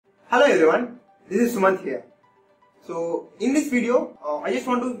Hello everyone, this is Sumanth here. So in this video, I just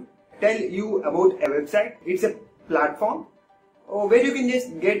want to tell you about a website. It's a platform where you can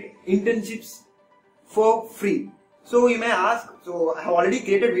just get internships for free. So you may ask, so I have already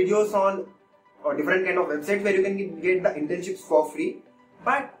created videos on different kind of websites where you can get the internships for free.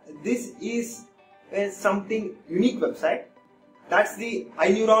 But this is something unique website. That's the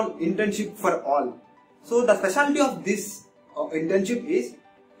Ineuron Internship for All. So the specialty of this internship is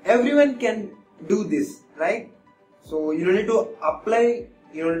everyone can do this, right? So you don't need to apply,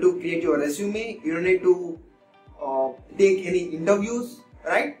 you don't need to create your resume, you don't need to take any interviews,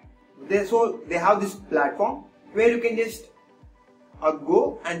 right? So they have this platform where you can just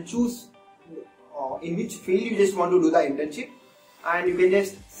go and choose in which field you just want to do the internship, and you can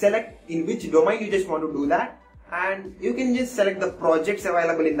just select in which domain you just want to do that, and you can just select the projects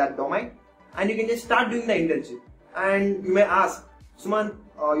available in that domain, and you can just start doing the internship. And you may ask, Sumanth,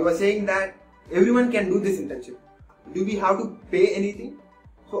 you are saying that everyone can do this internship. Do we have to pay anything?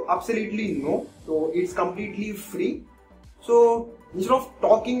 So absolutely no. So it's completely free. So instead of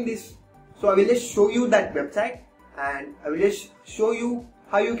talking this, so I will just show you that website and I will just show you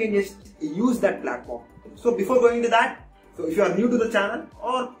how you can just use that platform. So before going to that, so if you are new to the channel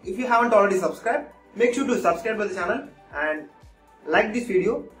or if you haven't already subscribed, make sure to subscribe to the channel and like this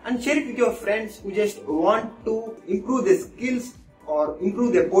video and share it with your friends who just want to improve their skills or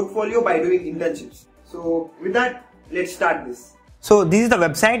improve their portfolio by doing internships. So with that, let's start this. So this is the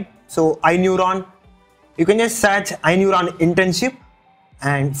website. So Ineuron, you can just search Ineuron Internship,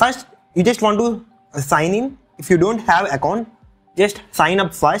 and first you just want to sign in. If you don't have account, just sign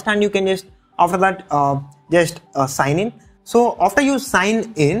up first, and you can just after that sign in. So after you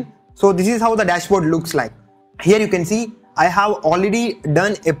sign in, so this is how the dashboard looks like. Here you can see I have already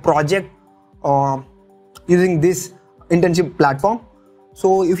done a project using this internship platform.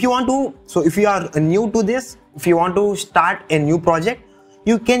 So if you want to, so if you are new to this, if you want to start a new project,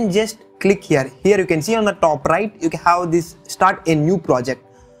 you can just click here. Here you can see on the top right, you can have this start a new project.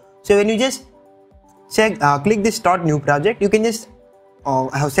 So when you just click this start new project, you can just,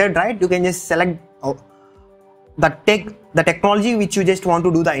 I have said right, you can just select the technology which you just want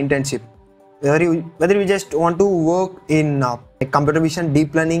to do the internship. Whether you just want to work in computer vision,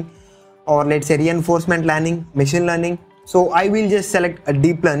 deep learning, or let's say reinforcement learning, machine learning. So I will just select a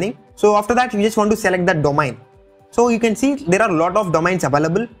deep learning. So after that, you just want to select that domain. So you can see there are a lot of domains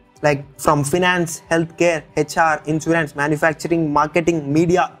available, like from finance, healthcare, HR, insurance, manufacturing, marketing,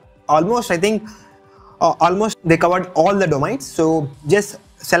 media. Almost, I think, almost they covered all the domains. So just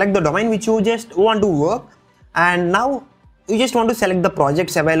select the domain which you just want to work, and now you just want to select the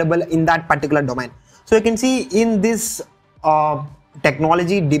projects available in that particular domain. So you can see in this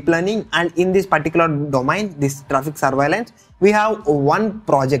technology, deep learning, and in this particular domain, this traffic surveillance, we have one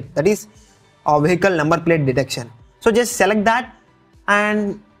project, that is vehicle number plate detection. So just select that,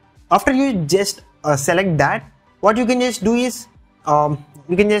 and after you just select that, what you can just do is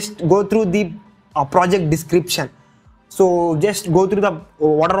you can just go through the project description. So just go through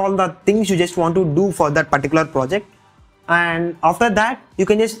what are all the things you just want to do for that particular project. And after that, you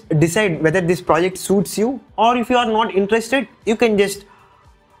can just decide whether this project suits you, or if you are not interested, you can just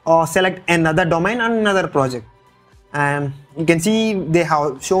select another domain and another project. And you can see they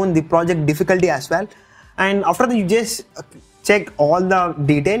have shown the project difficulty as well. And after that, you just check all the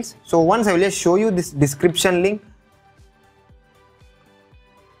details. So once I will just show you this description link.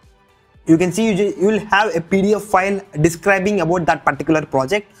 You can see you will have a PDF file describing about that particular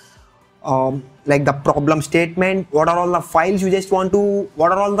project. Like the problem statement, what are all the files you just want to,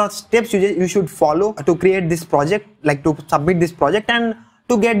 what are all the steps you should follow to create this project, like to submit this project and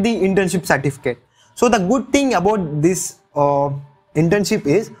to get the internship certificate. So the good thing about this internship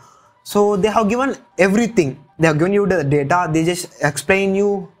is, so they have given everything. They have given you the data, they just explain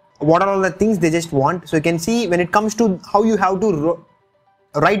you what are all the things they just want. So you can see when it comes to how you have to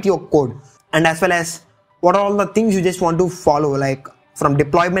write your code, and as well as what are all the things you just want to follow, like from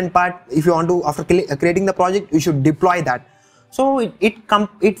deployment part, if you want to, after creating the project, you should deploy that. So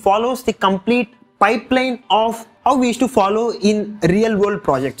it follows the complete pipeline of how we used to follow in real world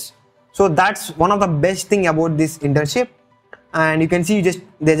projects. So that's one of the best thing about this internship. And you can see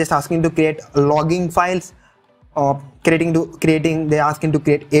they're just asking to create logging files, they're asking to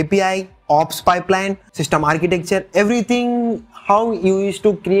create API, ops pipeline, system architecture, everything how you used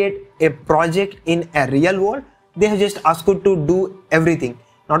to create a project in a real world. They have just asked you to do everything.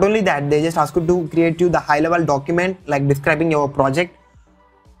 Not only that, they just ask you to create you the high level document like describing your project,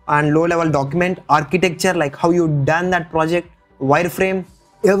 and low level document architecture like how you done that project, wireframe,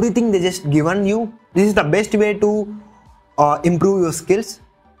 everything they just given you. This is the best way to improve your skills.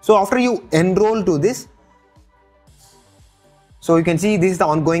 So after you enroll to this, so you can see this is the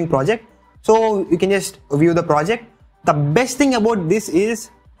ongoing project. So you can just view the project. The best thing about this is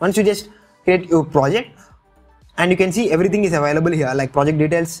once you just create your project, and you can see everything is available here, like project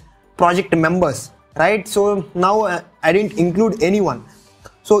details, project members, right? So now I didn't include anyone.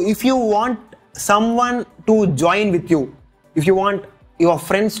 So if you want someone to join with you, if you want your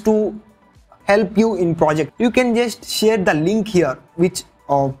friends to help you in project, you can just share the link here, which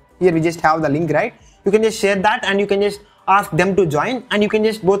here we just have the link, right? You can just share that and you can just ask them to join, and you can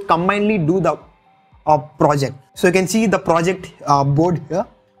just both combinedly do the project. So you can see the project board here.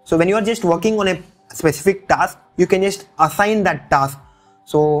 So when you are just working on a specific task, you can just assign that task.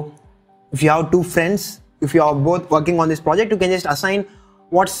 So if you have two friends, if you are both working on this project, you can just assign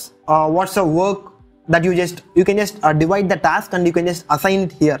what's the work that you can just divide the task and you can just assign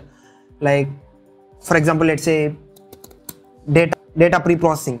it here. Like for example, let's say data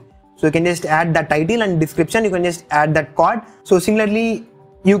pre-processing. So you can just add the title and description, you can just add that card. So similarly,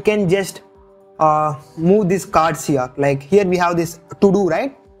 you can just move these cards here. Like here we have this to do,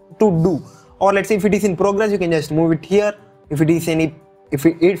 right? To do. Or let's say if it is in progress, you can just move it here. If it is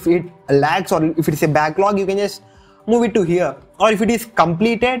if it lags or if it is a backlog, you can just move it to here. Or if it is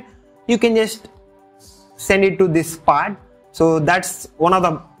completed, you can just send it to this part. So that's one of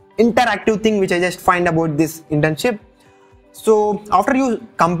the interactive thing which I just find about this internship. So after you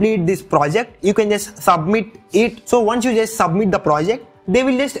complete this project, you can just submit it. So once you just submit the project, they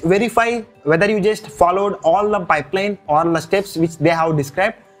will just verify whether you just followed all the pipeline, all the steps which they have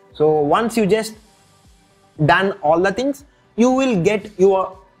described. So once you just done all the things, you will get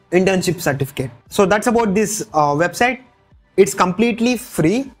your internship certificate. So that's about this website. It's completely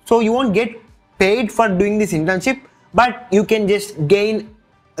free, so you won't get paid for doing this internship, but you can just gain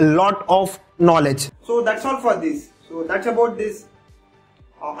a lot of knowledge. So that's all for this. So that's about this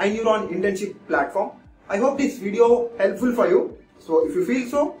Ineuron Internship Platform. I hope this video helpful for you. So if you feel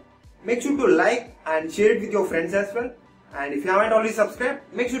so, make sure to like and share it with your friends as well. And if you haven't already subscribed,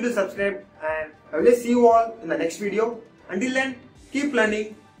 make sure to subscribe, and I will see you all in the next video. Until then, keep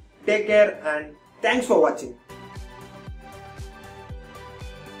learning, take care, and thanks for watching.